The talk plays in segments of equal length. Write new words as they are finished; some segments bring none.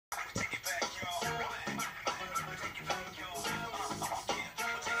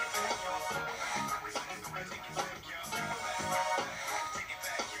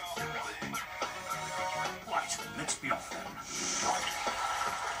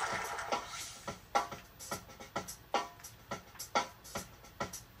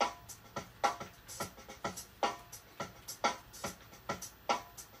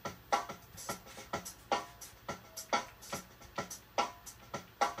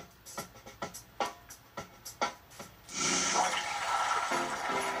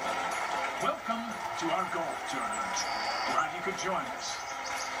join us.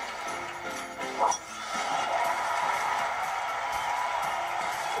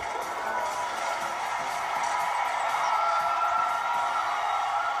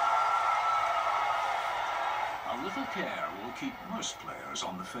 A little care will keep most players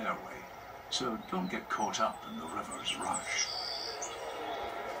on the fairway, so don't get caught up in the river's rush.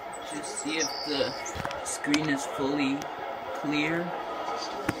 Just see if the screen is fully clear.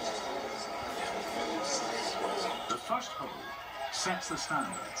 The first hole sets the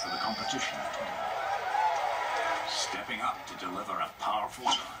standard for the competition at home. Stepping up to deliver a powerful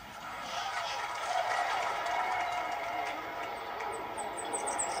drive.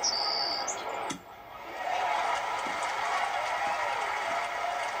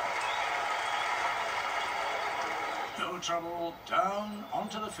 No trouble, down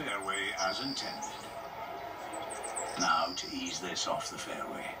onto the fairway as intended. Now to ease this off the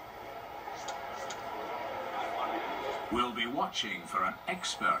fairway. We'll be watching for an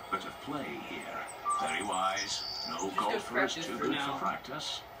expert bit of play here. Very wise. No golfer is too good for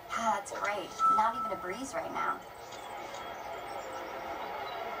practice. That's great. Not even a breeze right now.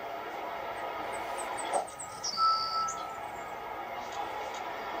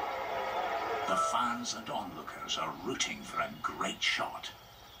 The fans and onlookers are rooting for a great shot.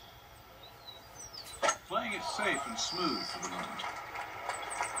 Playing it safe and smooth for the moment.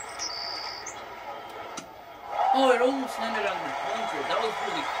 Oh, it almost landed on the bunker. That was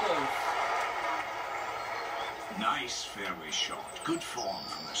really close. Nice fairway shot. Good form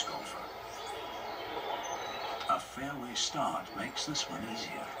from this golfer. A fairway start makes this one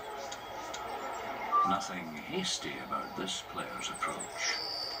easier. Nothing hasty about this player's approach.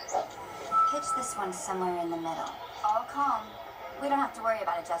 Pitch this one somewhere in the middle. All calm. We don't have to worry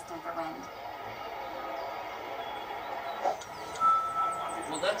about adjusting for wind.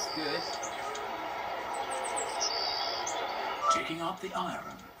 Well, that's good. Taking up the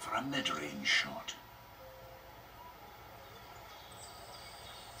iron for a mid-range shot.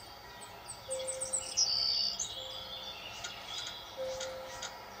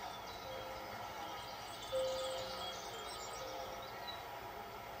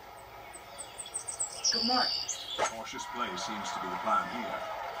 Come on. Cautious play seems to be the plan here.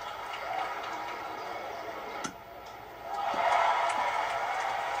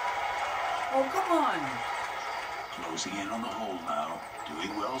 Oh, come on. Closing in on the hole now.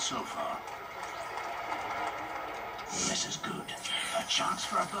 Doing well so far. This is good. A chance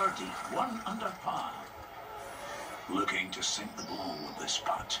for a birdie. One under par. Looking to sink the ball with this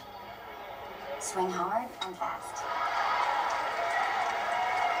putt. Swing hard and fast.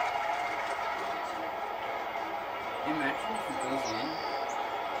 Imagine if it goes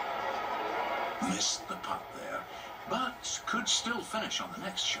in. Missed the putt there, but could still finish on the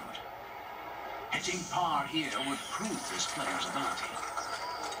next shot. Hitting par here would prove this player's ability.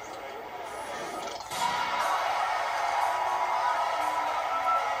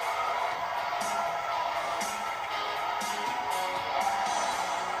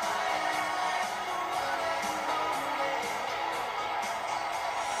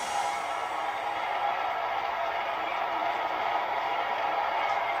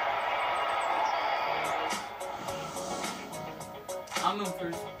 I'm in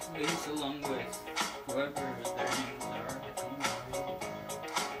first place along with whoever their names are.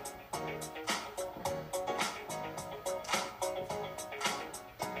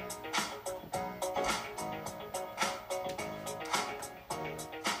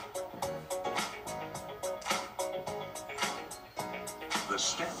 The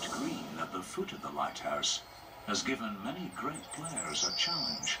stepped green at the foot of the lighthouse has given many great players a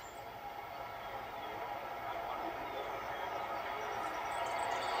challenge.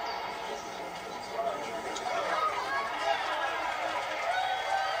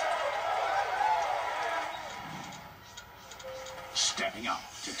 Stepping up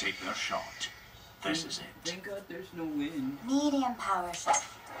to take their shot. This is it. Thank God there's no wind. Medium power shot.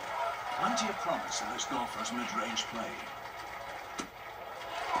 Plenty of promise in this golfer's mid-range play.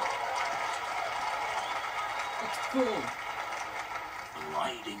 It's cool.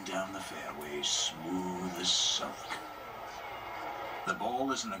 Gliding down the fairway, smooth as silk. The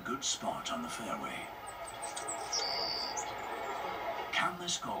ball is in a good spot on the fairway. Can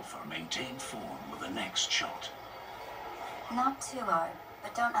this golfer maintain form with the next shot? Not too hard,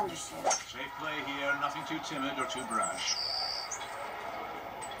 but don't undershoot. Safe play here, nothing too timid or too brash.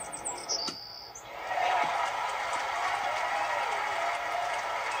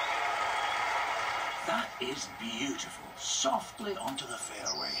 That is beautiful, softly onto the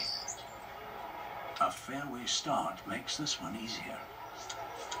fairway. A fairway start makes this one easier.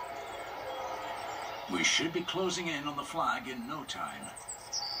 We should be closing in on the flag in no time.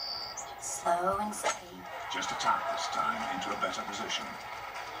 Slow and steady. Just a tap this time into a better position.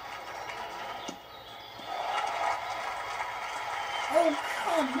 Oh,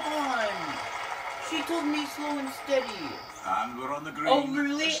 come on! She told me slow and steady. And we're on the green.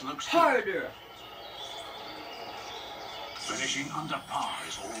 Overly This looks harder. good. Finishing under par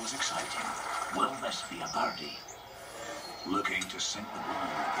is always exciting. Will this be a birdie? Looking to sink the ball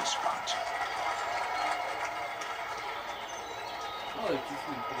with this putt. Oh, it just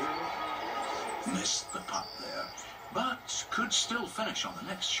went through. Missed the putt there, but could still finish on the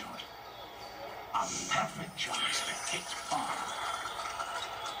next shot. A perfect chance to hit par.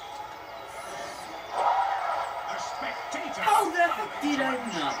 A spectator. How the heck did I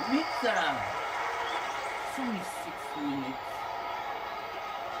not make that? It's only 6 minutes.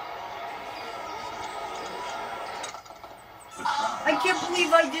 The crowd. I can't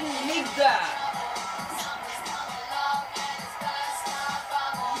believe I didn't make that!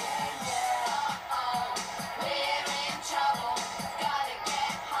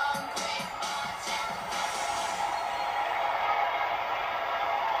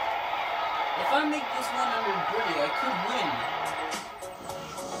 If I make this one under birdie, I could win.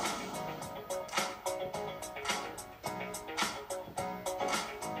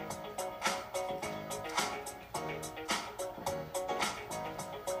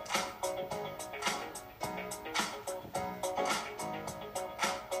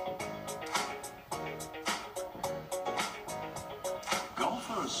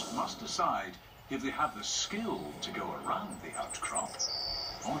 Golfers must decide if they have the skill to go around the outcrop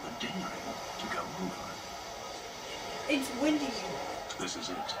or the daring to go over. It's windy. This is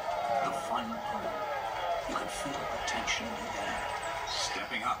it, the final hole. You can feel the tension in the air.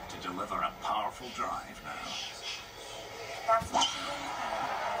 Stepping up to deliver a powerful drive now. That's what you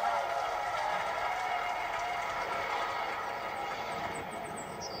need.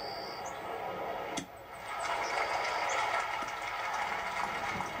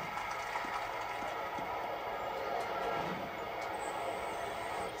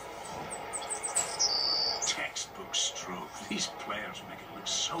 Textbook stroke. These players make it look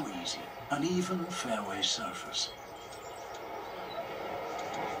so easy. An even fairway surface.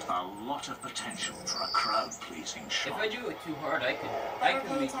 A lot of potential for a crowd-pleasing shot. If I do it too hard, I Better can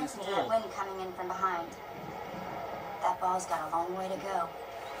pay make this attention to that hole. wind coming in from behind. That ball's got a long way to go.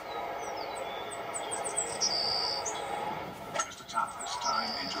 Just a tap this time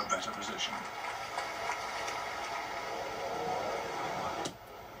into a better position.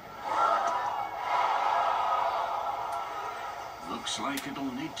 Looks like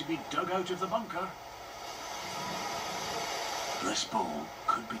it'll need to be dug out of the bunker. This ball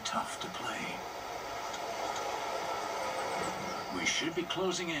could be tough to play. We should be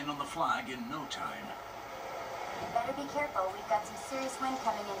closing in on the flag in no time. Better be careful. We've got some serious wind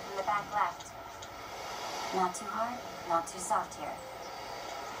coming in from the back left. Not too hard, not too soft here.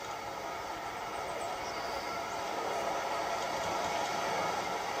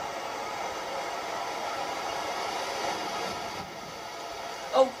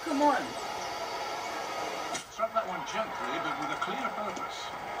 Oh, come on. Struck that one gently, but with a clear purpose.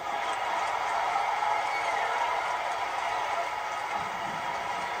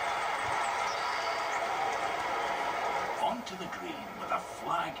 Onto the green with a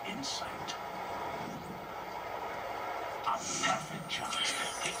flag in sight. A perfect chance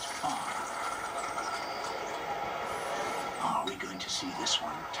to hit par. Are we going to see this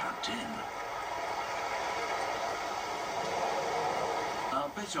one tapped in? A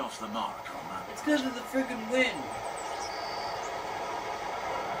bit off the mark on that. It's because of the friggin' wind.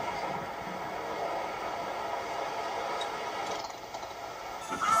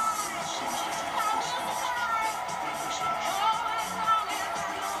 The crowd seems to think this is very special.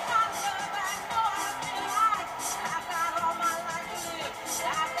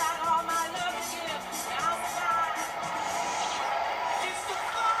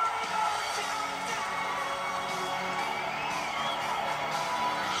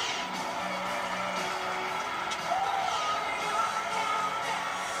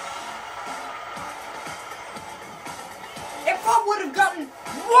 If I would have gotten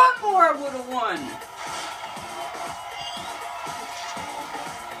one more, I would have won.